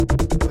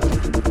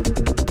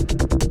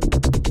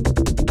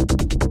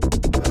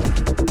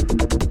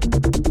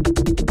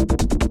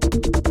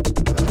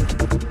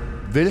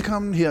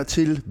Velkommen her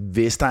til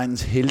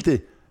Vestegnens Helte.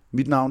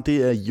 Mit navn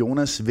det er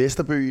Jonas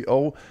Vesterbø,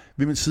 og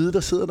ved min side der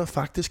sidder der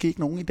faktisk ikke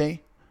nogen i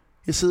dag.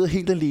 Jeg sidder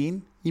helt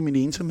alene i min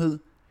ensomhed,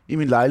 i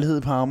min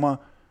lejlighed på Amager,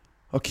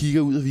 og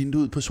kigger ud af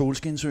vinduet på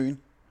Solskinsøen.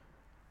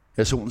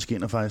 Ja, solen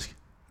skinner faktisk.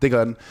 Det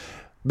gør den.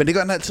 Men det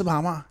gør den altid på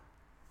Amager,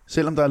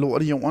 selvom der er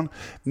lort i jorden.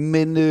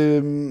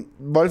 Men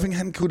Wolfing,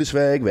 han kunne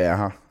desværre ikke være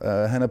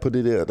her. Han er på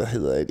det der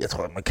hedder, jeg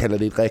tror man kalder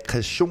det et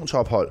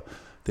rekreationsophold.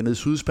 Det er nede i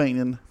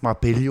Sydspanien,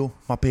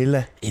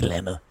 Marbella, et eller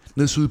andet.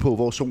 Nede sydpå,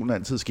 hvor solen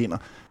altid skinner.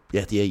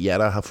 Ja, det er jer,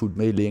 der har fulgt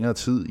med i længere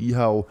tid. I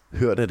har jo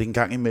hørt, at en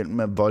gang imellem,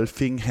 at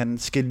Wolfing, han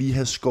skal lige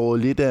have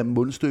skåret lidt af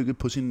mundstykket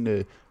på sin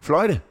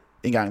fløjte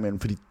en gang imellem,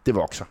 fordi det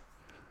vokser.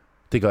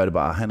 Det gør det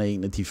bare. Han er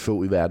en af de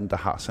få i verden, der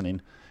har sådan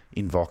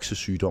en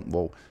voksesygdom,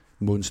 hvor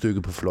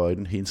mundstykket på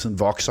fløjten hele tiden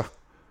vokser.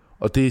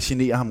 Og det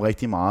generer ham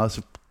rigtig meget,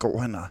 så går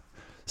han og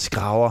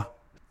skraver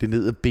det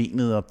ned af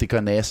benet, og det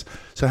gør nas.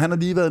 Så han har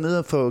lige været nede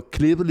og få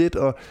klippet lidt,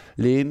 og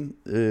lægen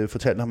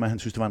fortalte ham, at han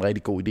synes, det var en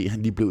rigtig god idé.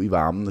 Han lige blev i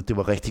varmen, og det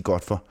var rigtig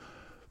godt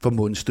for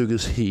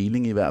mundstykkets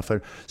heling i hvert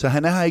fald. Så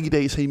han er her ikke i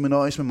dag, så I må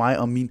nøjes med mig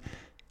og min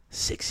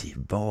sexy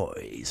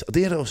voice. Og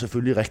det er der jo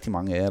selvfølgelig rigtig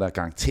mange af jer, der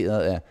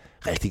garanteret er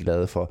rigtig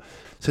glade for.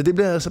 Så det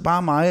bliver altså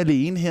bare mig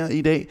alene her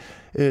i dag.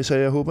 Så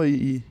jeg håber,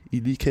 I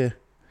lige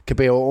kan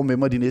bære over med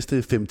mig de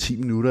næste 5-10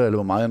 minutter, eller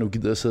hvor meget jeg nu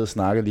gider at sidde og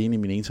snakke alene i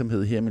min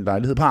ensomhed her i min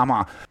lejlighed på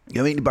Amager.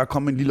 Jeg vil egentlig bare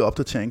komme med en lille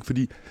opdatering,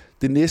 fordi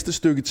det næste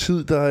stykke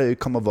tid, der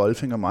kommer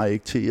Wolfing og mig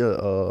ikke til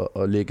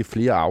at lægge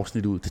flere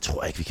afsnit ud. Det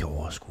tror jeg ikke, vi kan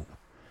overskue.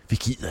 Vi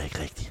gider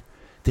ikke rigtigt.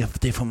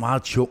 Det er for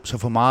meget jokes og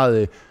for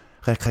meget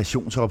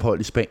rekreationsophold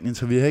i Spanien,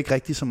 så vi har ikke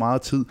rigtig så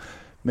meget tid.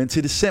 Men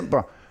til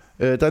december,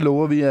 der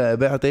lover vi, at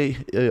hver dag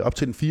op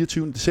til den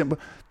 24. december,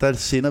 der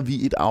sender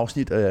vi et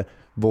afsnit af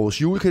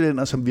vores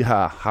julekalender, som vi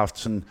har haft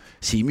sådan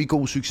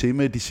semi-god succes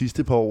med de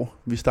sidste par år.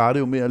 Vi startede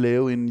jo med at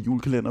lave en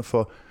julekalender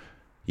for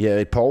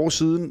et par år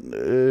siden,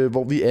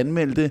 hvor vi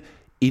anmeldte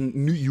en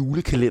ny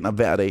julekalender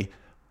hver dag.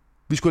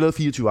 Vi skulle have lavet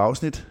 24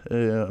 afsnit.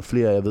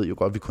 Flere af jer ved jo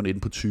godt, at vi kun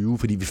endte på 20,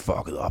 fordi vi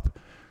fuckede op.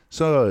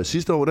 Så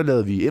sidste år, der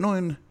lavede vi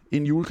endnu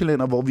en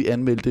julekalender, hvor vi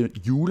anmeldte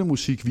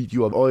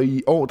julemusikvideoer. Og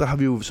i år, der har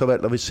vi jo så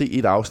valgt at se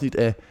et afsnit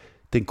af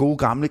den gode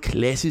gamle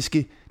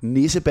klassiske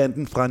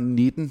Nissebanden fra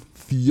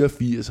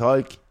 1984.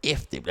 Hold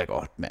kæft, det bliver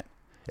godt, mand.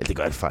 Eller det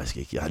gør det faktisk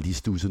ikke. Jeg har lige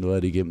studset noget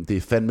af det igennem. Det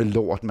er fandme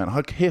lort, mand.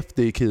 Hold kæft,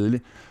 det er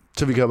kedeligt.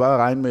 Så vi kan bare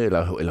regne med,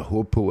 eller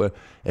håbe på,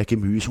 at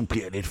Gemyse, hun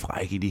bliver lidt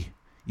fræk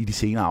i de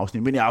senere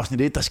afsnit. Men i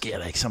afsnit 1, der sker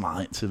der ikke så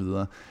meget indtil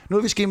videre. Nu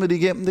har vi skimmet det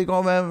igennem. Det kan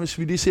godt være, hvis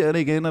vi lige ser det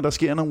igen, og der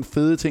sker nogle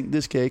fede ting.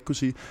 Det skal jeg ikke kunne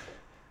sige.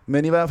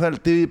 Men i hvert fald,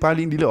 det er bare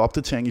lige en lille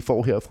opdatering, I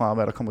får herfra,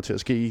 hvad der kommer til at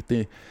ske i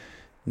det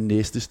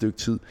næste stykke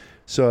tid.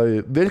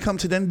 Så velkommen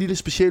til den lille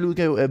specielle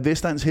udgave af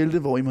Vestegnens Helte,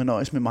 hvor I må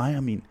nøjes med mig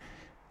og min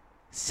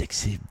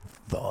sexy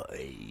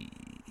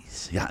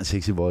voice. Jeg har en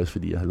sexy voice,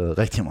 fordi jeg har lavet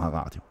rigtig meget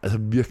radio. Altså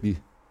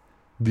virkelig,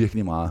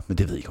 virkelig meget. Men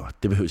det ved I godt.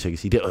 Det behøver jeg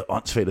ikke sige. Det er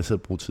åndssvagt at sidde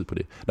og bruge tid på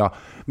det. Nå,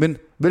 men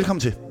velkommen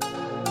til.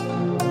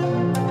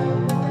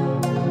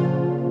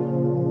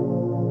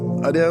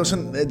 Og det er jo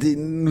sådan, at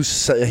nu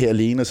sad jeg her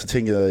alene, og så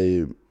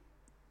tænkte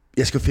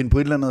jeg skal finde på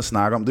et eller andet at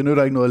snakke om. Det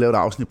nytter ikke noget at lave et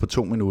afsnit på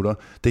 2 minutter.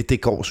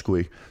 Det går sgu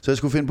ikke. Så jeg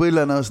skulle finde på et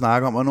eller andet at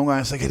snakke om, og nogle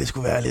gange så kan det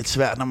sgu være lidt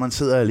svært, når man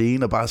sidder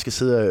alene og bare skal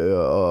sidde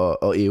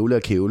og ævle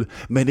og kævle.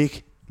 Men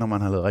ikke, når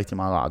man har lavet rigtig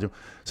meget radio.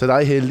 Så der er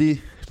I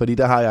heldige, fordi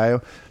der har jeg jo.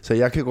 Så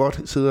jeg kan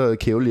godt sidde og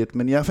kævle lidt.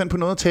 Men jeg fandt på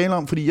noget at tale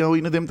om, fordi jeg er jo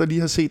en af dem, der lige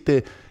har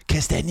set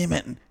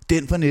Kastanjemanden.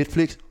 Den på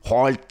Netflix.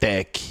 Hold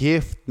da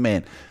kæft,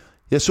 mand.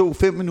 Jeg så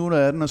 5 minutter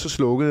af den, og så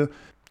slukkede jeg.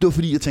 Det var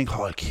fordi, jeg tænkte,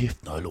 hold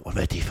kæft, noget lort.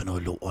 Hvad er det for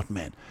noget lort,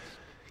 mand?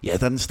 Ja,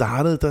 da den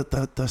startede,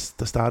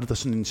 der startede der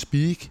sådan en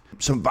speak,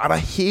 som var der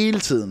hele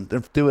tiden.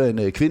 Det var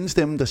en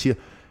kvindestemme, der siger,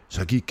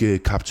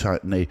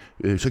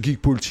 så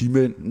gik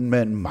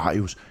politimanden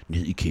Marius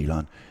ned i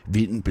kælderen.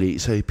 Vinden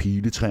blæser i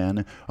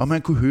piletræerne, og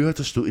man kunne høre, at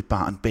der stod et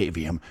barn bag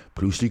ved ham.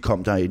 Pludselig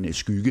kom der en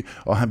skygge,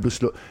 og han blev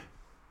slået.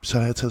 Så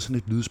har jeg taget sådan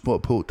et lydspor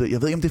på.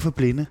 Jeg ved ikke, om det er for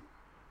blinde.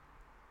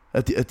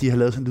 At de har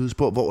lavet sådan et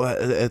lydspor, hvor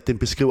at den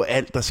beskriver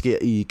alt, der sker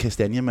i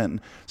Kastanjemanden.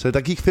 Så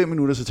der gik 5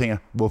 minutter, så tænker jeg,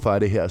 hvorfor er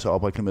det her så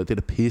opreklameret? Det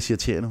er da pisse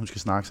irriterende, hun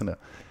skal snakke sådan der.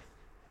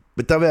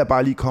 Men der vil jeg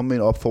bare lige komme med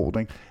en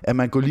opfordring, at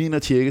man går lige ind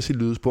og tjekker sit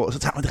lydspor, og så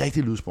tager man det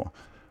rigtige lydspor.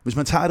 Hvis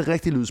man tager det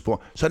rigtige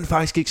lydspor, så er den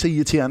faktisk ikke så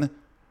irriterende,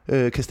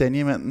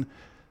 Kastanjemanden.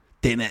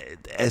 Den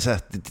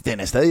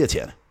er stadig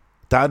irriterende.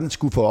 Der er den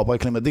sgu for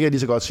opreklameret, det kan jeg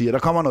lige så godt sige. Der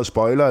kommer noget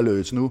spoiler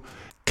alerts nu.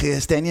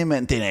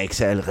 Kastanjemanden, den er ikke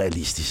særlig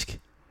realistisk.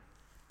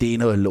 Det er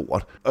noget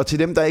lort. Og til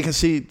dem, der ikke har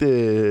set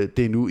det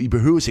endnu, I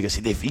behøver sikkert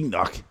sige, det er fint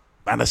nok.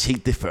 Man har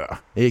set det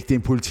før. Ikke? Det er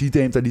en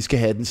politidame, der lige skal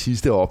have den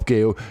sidste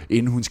opgave,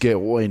 inden hun skal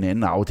over i en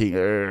anden afdeling.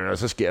 Og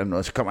så sker der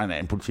noget, så kommer en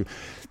anden politi.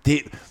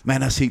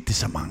 Man har set det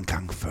så mange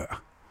gange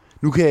før.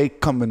 Nu kan jeg ikke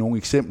komme med nogle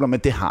eksempler, men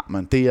det har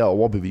man. Det er jeg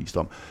overbevist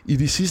om. I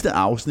de sidste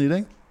afsnit,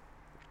 ikke?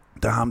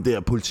 Der er ham der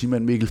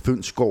politimand Mikkel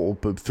Fønsgaard,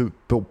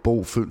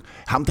 Bo Føn.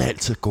 Ham der er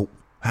altid god.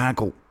 Han er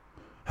god.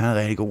 Han er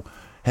rigtig god.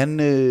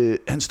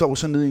 Han står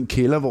så nede i en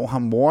kælder, hvor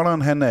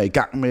morderen han er i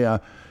gang med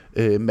at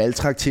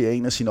maltraktere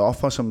en af sine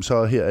ofre, som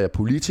så her er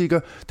politiker.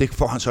 Det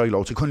får han så ikke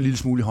lov til, kun en lille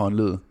smule i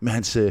håndledet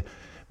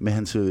med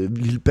hans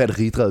lille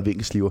batteridrevet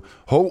vinkelsliver.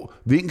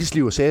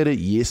 Vinkelsliver, sagde det?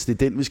 Yes, det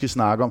er den, vi skal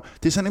snakke om.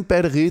 Det er sådan en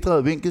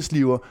batteridrevet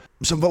vinkelsliver,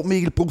 hvor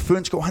Mikkel Bro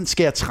Fønsgaard, han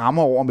skærer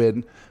trammer over med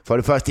den. For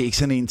det første, det er ikke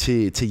sådan en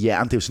til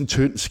jern, det er jo sådan en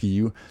tynd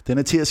skive. Den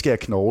er til at skære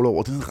knogler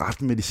over, det er en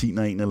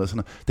restmediciner en eller sådan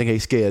noget. Den kan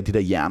ikke skære det der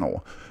jern over.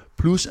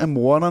 Plus at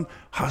morderen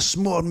har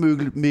smurt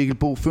Mikkel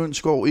Bro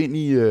Fønsgaard ind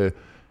i...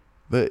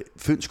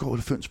 Fønsgaard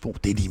eller Fønsbo,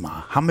 det er lige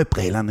meget. Ham med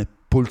brillerne,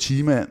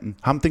 politimanden,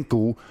 ham den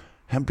gode,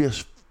 han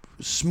bliver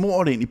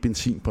smurt ind i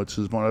benzin på et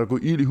tidspunkt, og der går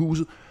ild i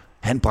huset.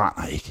 Han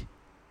brænder ikke.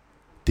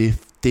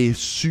 Det er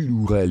sygt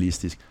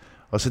urealistisk.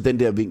 Og så den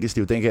der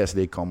vinkelsliv, den kan jeg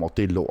slet ikke komme over.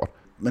 Det er lort.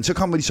 Men så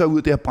kommer de så ud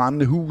af det her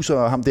brændende hus,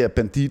 og ham der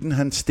banditten,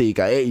 han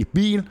stikker af i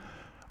bil,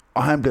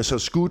 og han bliver så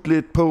skudt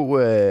lidt på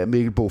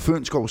Mikkel Bro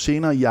Fønsgaard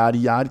senere.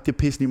 Det er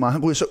pisse lige meget.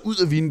 Han ryger så ud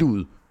af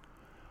vinduet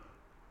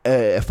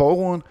af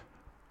forruden,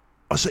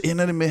 og så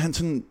ender det med, at han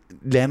sådan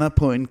lander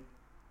på en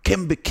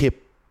kæmpe kæp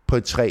på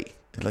et træ,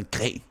 eller en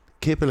gren.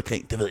 Kæp eller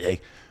gren, det ved jeg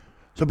ikke.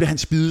 Så bliver han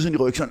spidet sådan i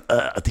ryggen,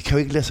 og det kan jo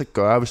ikke lade sig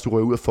gøre, hvis du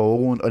rører ud af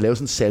forruden og laver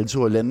sådan en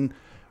salto og lande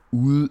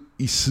ude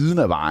i siden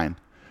af vejen.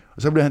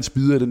 Og så bliver han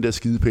spidet af den der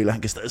skidepæl, og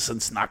han kan stadig sådan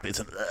snakke lidt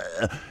sådan,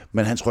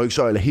 men hans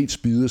rygsøjle er helt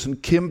spidet. Sådan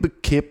en kæmpe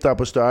kæp, der er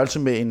på størrelse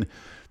med en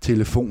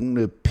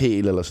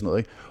telefonpæl eller sådan noget,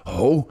 ikke?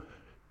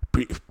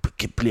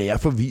 Bliver jeg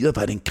forvirret?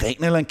 Var det en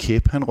gren eller en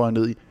kæp, han rører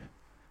ned i?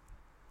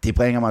 Det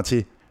bringer mig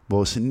til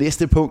vores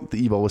næste punkt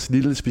i vores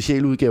lille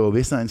specialudgave af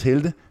Vestegnens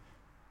Helte.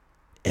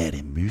 Er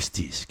det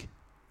mystisk?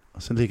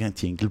 Og så lægger jeg en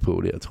jingle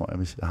på det, tror jeg,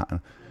 hvis jeg har det.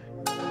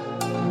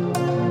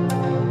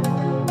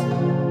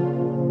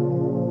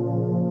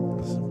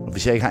 Og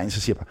hvis jeg ikke har en,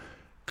 så siger jeg bare,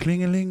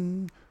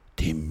 klingeling,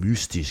 det er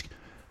mystisk.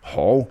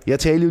 Jeg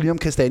talte jo lige om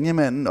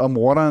Kastanjemanden og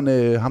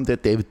morderen, ham der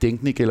David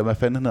Denknik, eller hvad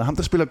fanden han hedder. Ham,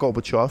 der spiller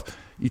Gorbachev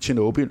i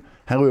Tjernobyl.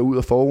 Han ryger ud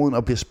af forruden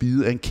og bliver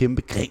spidet af en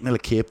kæmpe gren eller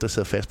kæp, der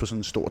sidder fast på sådan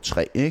en stor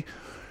træ, ikke?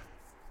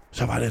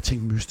 Så var det, jeg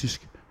tænkte,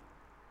 mystisk.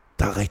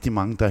 Der er rigtig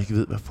mange, der ikke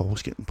ved, hvad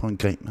forskellen på en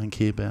gren og en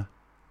kæbe er.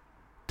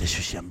 Det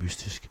synes jeg er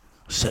mystisk.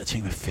 Og så sad jeg og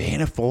tænkte, hvad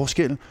fanden er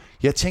forskellen?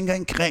 Jeg tænker,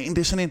 en gren, det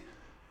er sådan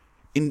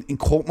en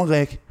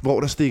krummeræk, hvor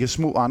der stikker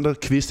små andre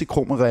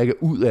kvistekrummerækker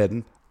ud af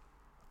den.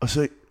 Og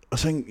så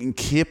en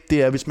kæp,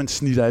 det er, hvis man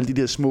snitter alle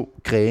de der små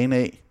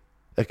grene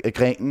af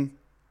grenen,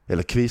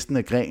 eller kvisten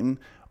af grenen,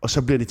 og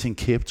så bliver det til en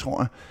kæp,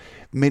 tror jeg.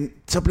 Men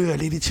så blev jeg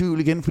lidt i tvivl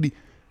igen, fordi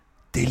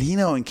det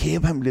ligner jo en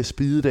kæp, han bliver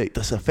spidet af,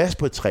 der sidder fast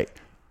på et træ.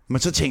 Men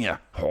så tænker jeg,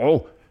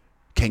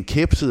 kan en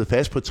kæp sidde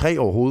fast på et træ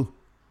overhovedet?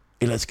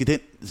 Eller skal den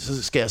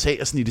så skæres af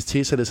og snittes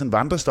til, så det er sådan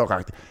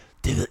vandrestokagtigt?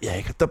 Det ved jeg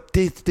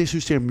ikke. Det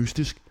synes jeg er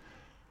mystisk.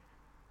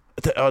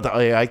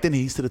 Og jeg er ikke den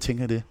eneste, der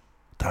tænker det.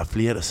 Der er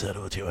flere, der sidder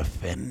derude til, hvad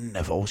fanden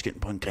er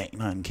forskellen på en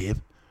gren og en kæp?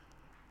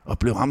 Og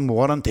blev ham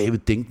morderen, David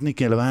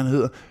Denknik, eller hvad han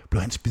hedder,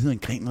 blev han spidet af en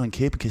gren og en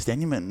kæp i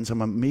Kastanjemanden,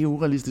 som er mere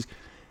urealistisk?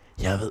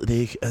 Jeg ved det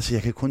ikke. Altså,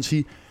 jeg kan kun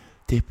sige,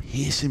 det er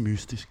pisse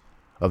mystisk.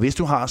 Og hvis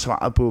du har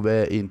svaret på,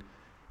 hvad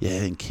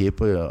en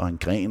kæp og en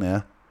gren er,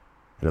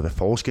 eller hvad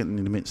forskellen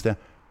i det mindste er,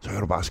 så kan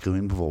du bare skrive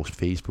ind på vores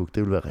Facebook.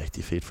 Det vil være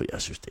rigtig fedt, for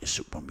jeg synes, det er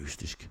super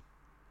mystisk.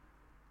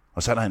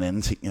 Og så er der en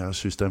anden ting, jeg også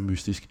synes, der er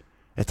mystisk.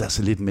 At der er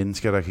så lidt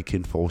mennesker, der kan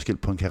kende forskel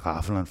på en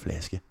karaffel og en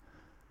flaske.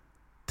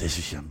 Det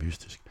synes jeg er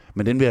mystisk.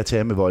 Men den vil jeg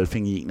tage med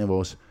Wolfing i en af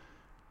vores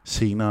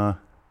senere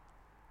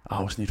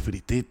afsnit,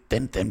 fordi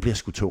den bliver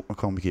sgu tung at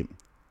komme igennem.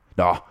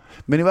 Nå,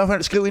 men i hvert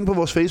fald skriv ind på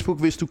vores Facebook,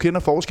 hvis du kender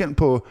forskellen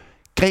på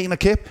gren og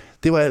kæp.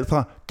 Det var alt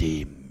fra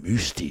Det er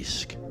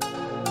mystisk.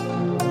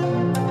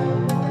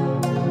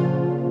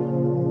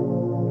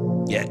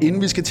 Ja,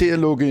 inden vi skal til at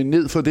lukke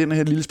ned for den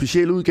her lille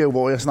specialudgave,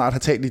 hvor jeg snart har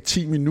talt i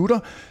 10 minutter,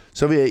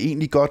 så vil jeg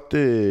egentlig godt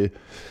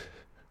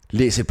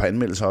læse et par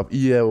anmeldelser op.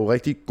 I er jo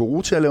rigtig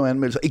gode til at lave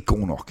anmeldelser. Ikke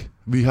gode nok.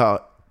 Vi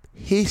har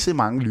hæse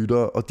mange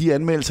lyttere, og de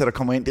anmeldelser, der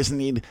kommer ind, det er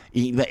sådan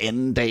en hver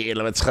anden dag,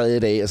 eller hver tredje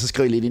dag, og så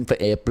skriver I lidt ind på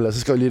Apple, og så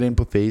skriver I lidt ind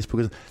på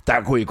Facebook.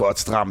 Der kunne I godt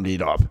stramme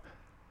lidt op.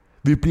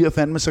 Vi bliver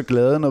fandme så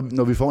glade,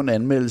 når vi får en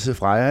anmeldelse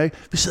fra jer, ikke?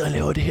 Vi sidder og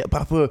laver det her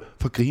bare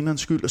for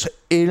grinerens skyld, og så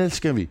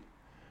elsker vi,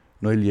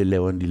 når I lige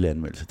laver en lille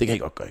anmeldelse. Det kan I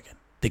godt gøre igen.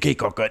 Det kan I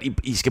godt gøre.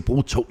 I skal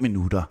bruge 2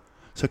 minutter.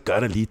 Så gør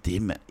der lige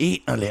det, mand.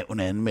 Og lav en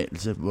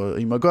anmeldelse.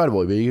 I må gøre det,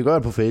 hvor I vil. I kan gøre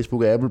det på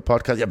Facebook, Apple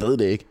Podcast. Jeg ved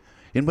det ikke.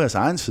 Inde på jeres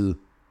egen side.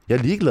 Jeg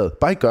er ligeglad.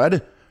 Bare I gør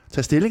det.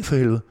 Tag stilling for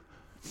helvede.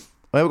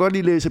 Og jeg vil godt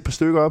lige læse et par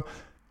stykker op.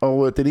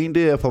 Og den ene,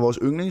 det er fra vores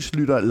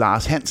yndlingslytter,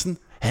 Lars Hansen.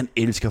 Han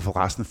elsker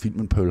forresten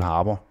filmen Pearl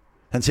Harbor.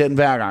 Han ser den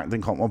hver gang,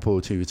 den kommer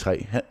på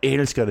TV3. Han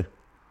elsker det.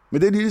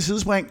 Men det er et lille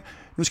sidespring.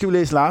 Nu skal vi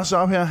læse Lars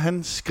op her.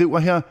 Han skriver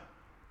her: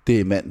 det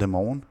er mandag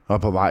morgen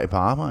og på vej på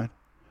arbejde.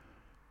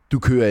 Du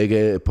kører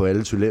ikke på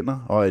alle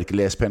cylinder, og et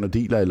glas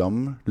Panodiler i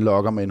lommen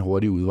lokker med en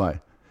hurtig udvej.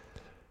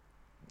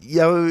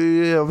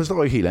 Jeg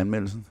forstår ikke helt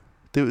anmeldelsen.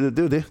 Det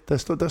er jo det.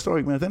 Der står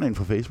ikke mere. Den er inde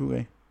på Facebook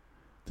af.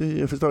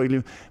 Jeg forstår ikke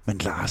lige. Men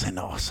Lars, han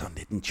er også sådan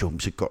lidt en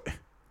chumsegøj.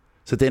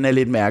 Så den er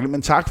lidt mærkelig.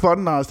 Men tak for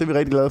den, Lars. Det er vi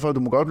rigtig glade for. Du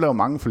må godt lave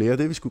mange flere.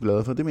 Det er vi sgu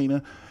glade for. Det mener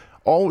jeg.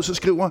 Og så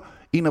skriver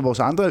en af vores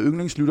andre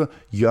yndlingslytter,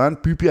 Jørgen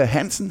Bybjerg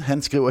Hansen.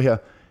 Han skriver her: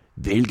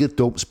 hvilket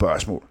dumt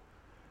spørgsmål.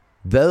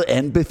 Hvad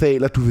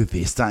anbefaler du ved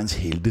Vestegns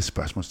Helte?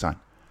 Spørgsmålstegn.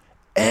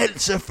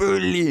 Alt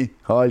selvfølgelig.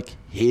 Hold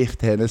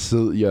kæft, han er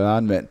sød,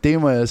 Jørgen, mand.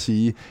 Det må jeg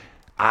sige.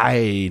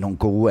 Ej, nogle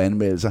gode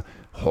anmeldelser.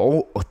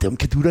 Og dem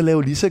kan du da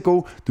lave lige så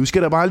god. Du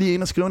skal da bare lige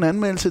ind og skrive en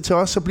anmeldelse til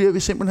os, så bliver vi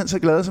simpelthen så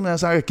glade, som jeg har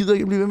sagt. Jeg gider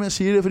ikke blive ved med at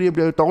sige det, fordi jeg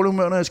bliver i dårlig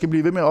humør, når jeg skal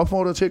blive ved med at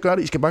opfordre dig til at gøre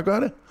det. I skal bare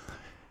gøre det.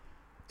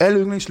 Alle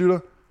yndlingslytter,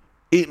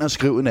 ind og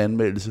skriv en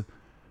anmeldelse.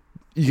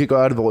 I kan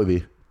gøre det, hvor I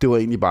vil. Det var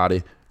egentlig bare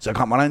det. Så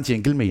kommer der en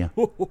jingle mere.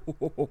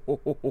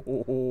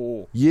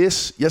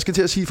 Yes, jeg skal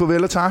til at sige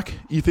farvel og tak.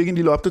 I fik en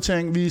lille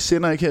opdatering. Vi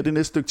sender ikke her det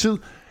næste stykke tid.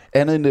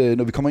 Andet end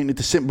når vi kommer ind i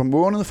december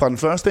måned. Fra den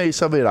første dag,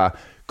 så vil der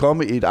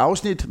komme et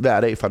afsnit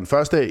hver dag fra den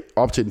første dag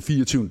op til den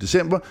 24.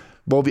 december,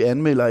 hvor vi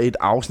anmelder et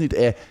afsnit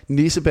af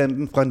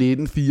Nissebanden fra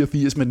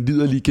 1984 med den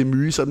liderlige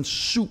Gemyse og den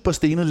super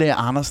stenede Lærer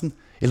Andersen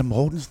eller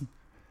Mortensen.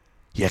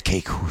 Jeg kan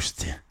ikke huske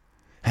det.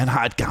 Han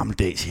har et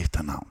gammeldags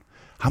efternavn.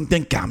 Ham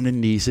den gamle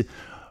nisse.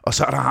 Og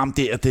så er der ham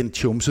der, den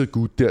chumsede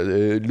gut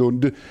der,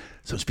 Lunde,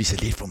 som spiser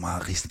lidt for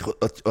meget risengrød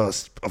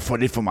og får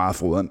lidt for meget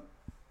froderen,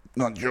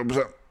 når han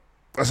chumser.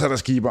 Og så er der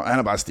Skipper, og han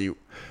er bare stiv.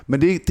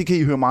 Men det kan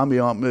I høre meget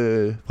mere om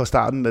fra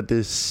starten af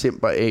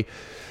december af.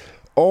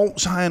 Og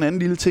så har jeg en anden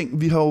lille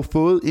ting. Vi har jo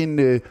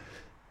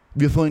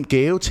fået en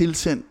gave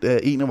tilsendt af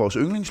en af vores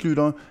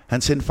yndlingslyttere.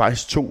 Han sendte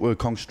faktisk 2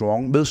 Kong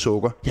Strong med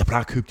sukker. Jeg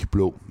plejer at købe de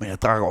blå, men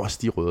jeg drak også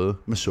de røde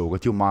med sukker.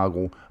 De var meget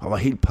gode og var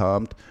helt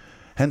pumped.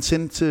 Han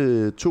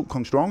sendte 2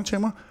 Kong Strong til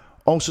mig,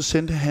 og så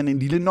sendte han en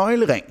lille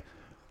nøglering.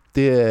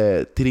 Det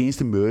er det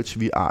eneste merch,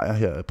 vi ejer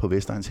her på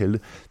Vestegns Helte.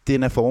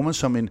 Den er formet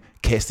som en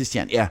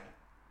kastestjerne. Ja,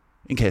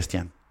 en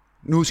kastestjerne.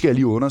 Nu skal jeg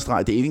lige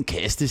understrege, det er ikke en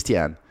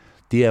kastestjerne.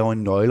 Det er jo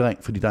en nøglering,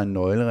 fordi der er en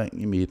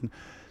nøglering i midten.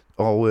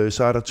 Og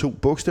så er der 2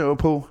 bogstaver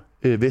på.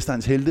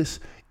 Vestegns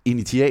Heltes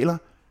initialer.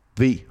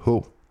 VH.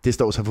 Det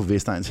står så for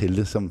Vestegns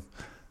Helte, som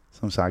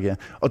sagt, ja.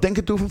 Og den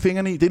kan du få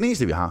fingrene i. Det er den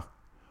eneste, vi har.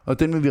 Og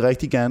den vil vi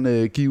rigtig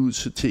gerne give ud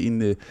til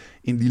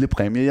en lille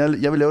præmie.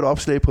 Jeg vil lave et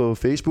opslag på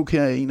Facebook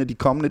her en af de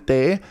kommende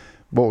dage,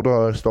 hvor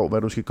der står,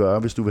 hvad du skal gøre,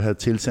 hvis du vil have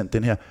tilsendt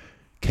den her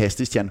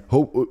kastestjerne.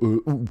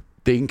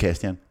 Det er ikke en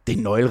kastestjerne, det er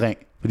en nøglering.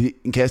 Fordi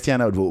en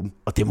kastestjerne er et våben,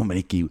 og det må man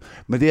ikke give ud.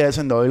 Men det er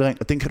altså en nøglering,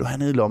 og den kan du have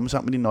nede i lommen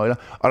sammen med dine nøgler.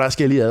 Og der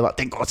skal jeg lige advare,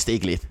 den kan godt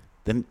stikke lidt.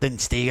 Den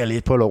stikker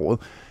lidt på låret.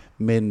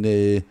 Men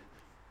det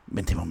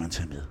må man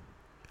tage med.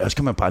 Ellers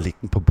kan man bare lægge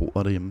den på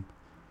bordet derhjemme.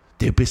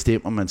 Det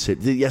bestemmer man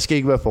selv. Jeg skal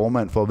ikke være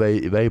formand for,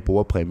 hvad I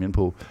bruger præmien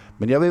på.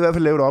 Men jeg vil i hvert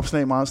fald lave et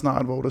opslag meget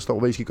snart, hvor der står,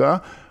 hvad I skal gøre.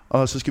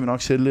 Og så skal vi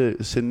nok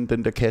sende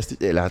den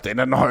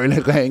der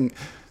nøglering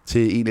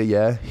til en af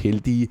jer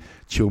heldige,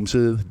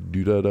 chumsede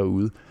lyttere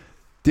derude.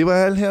 Det var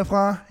alt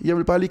herfra. Jeg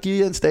vil bare lige give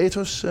jer en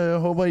status. Jeg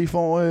håber, I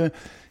får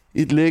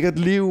et lækkert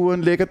liv og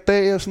en lækker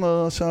dag og sådan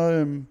noget. Og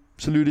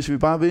så lyttes vi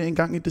bare ved en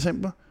gang i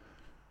december.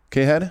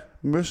 Kan I have det?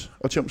 Møs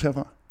og chums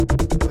herfra.